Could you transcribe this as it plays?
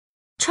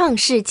创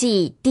世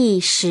纪第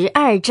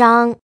12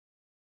章，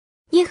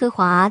耶和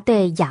华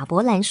对亚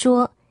伯兰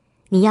说：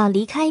你要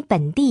离开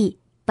本地、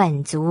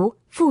本族、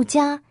父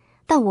家，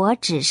到我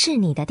指示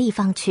你的地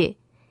方去。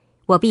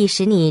我必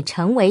使你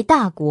成为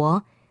大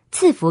国，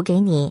赐福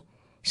给你，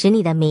使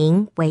你的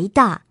名为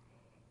大。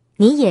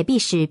你也必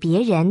使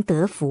别人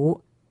得福。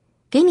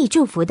给你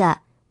祝福的，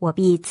我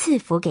必赐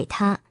福给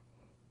他；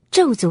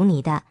咒诅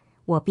你的，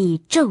我必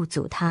咒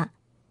诅他。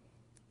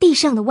地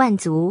上的万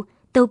族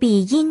都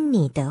必因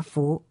你得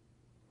福。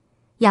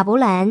亚伯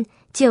兰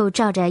就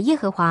照着耶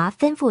和华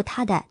吩咐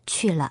他的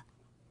去了，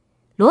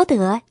罗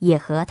得也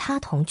和他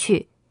同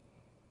去。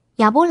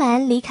亚伯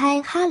兰离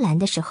开哈兰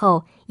的时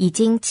候已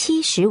经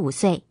75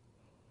岁。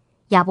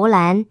亚伯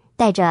兰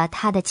带着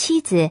他的妻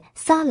子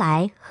撒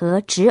来和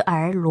侄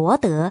儿罗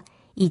得，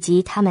以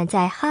及他们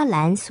在哈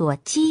兰所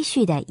积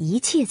蓄的一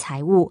切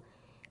财物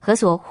和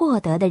所获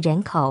得的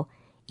人口，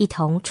一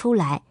同出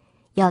来，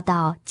要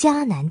到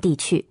迦南地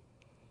去。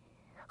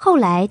后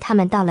来他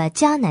们到了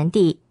迦南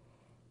地，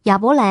亚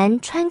伯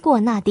兰穿过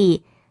那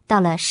地，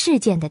到了示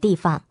剑的地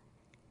方，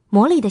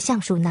摩利的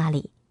橡树那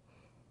里。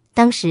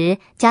当时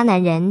迦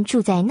南人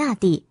住在那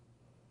地。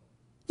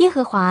耶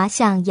和华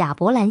向亚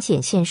伯兰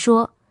显现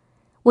说：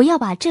我要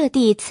把这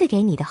地赐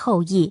给你的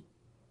后裔。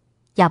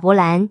亚伯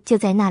兰就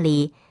在那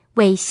里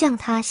为向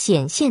他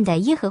显现的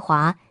耶和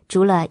华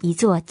筑了一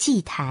座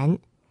祭坛。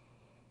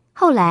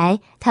后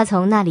来他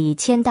从那里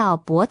迁到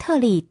伯特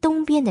利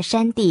东边的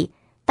山地，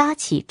搭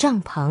起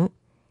帐篷，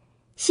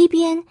西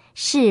边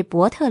是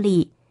伯特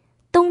利，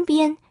东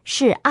边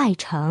是爱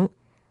城。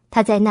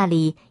他在那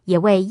里也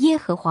为耶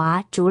和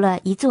华筑了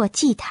一座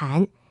祭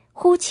坛，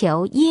呼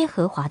求耶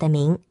和华的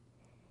名。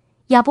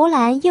亚伯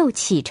兰又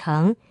启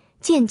程，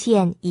渐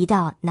渐移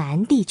到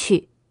南地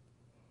去。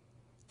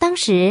当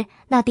时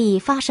那地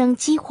发生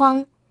饥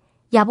荒，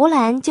亚伯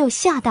兰就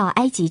下到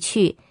埃及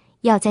去，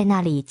要在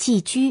那里寄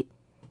居，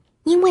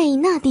因为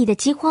那地的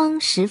饥荒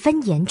十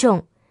分严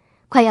重。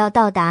快要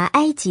到达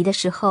埃及的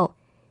时候，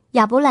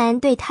亚伯兰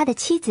对他的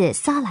妻子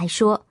撒来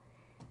说：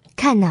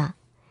看哪，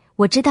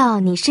我知道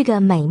你是个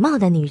美貌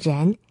的女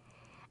人，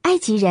埃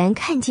及人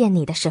看见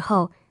你的时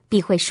候，必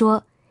会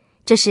说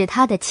这是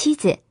他的妻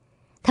子，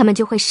他们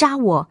就会杀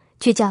我，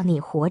却叫你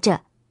活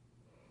着。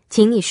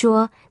请你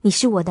说你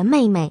是我的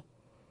妹妹，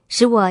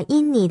使我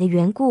因你的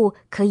缘故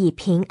可以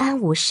平安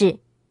无事，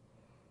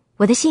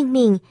我的性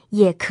命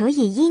也可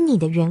以因你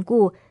的缘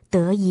故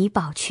得以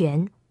保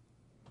全。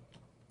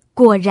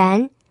果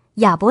然，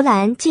亚伯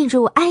兰进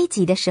入埃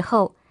及的时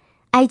候，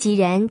埃及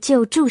人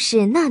就注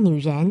视那女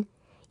人，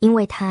因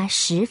为她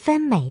十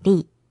分美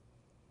丽。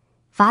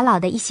法老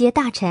的一些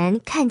大臣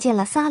看见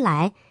了撒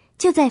来，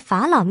就在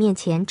法老面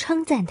前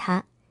称赞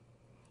她。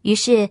于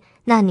是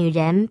那女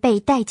人被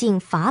带进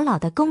法老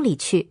的宫里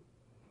去。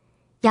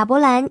亚伯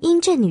兰因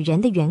这女人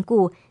的缘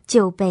故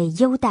就被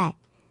优待，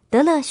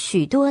得了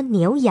许多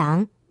牛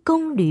羊、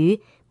公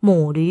驴、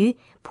母驴、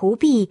仆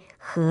婢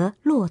和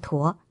骆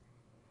驼。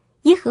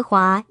耶和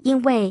华因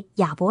为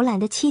亚伯兰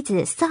的妻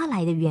子撒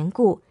来的缘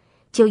故，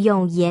就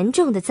用严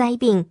重的灾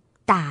病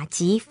打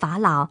击法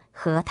老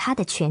和他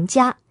的全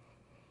家。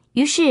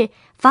于是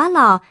法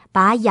老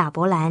把亚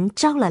伯兰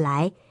招了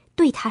来，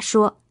对他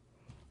说：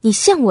你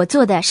向我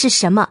做的是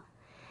什么？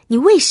你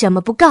为什么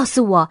不告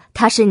诉我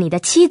她是你的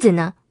妻子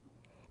呢？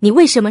你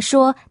为什么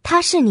说她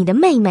是你的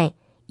妹妹，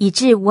以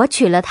致我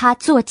娶了她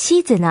做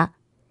妻子呢？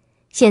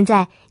现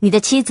在你的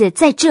妻子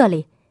在这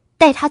里，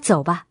带她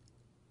走吧。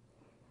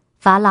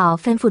法老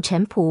吩咐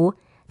臣仆，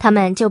他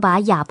们就把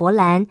亚伯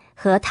兰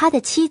和他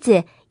的妻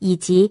子以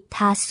及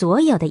他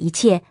所有的一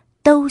切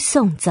都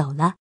送走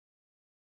了。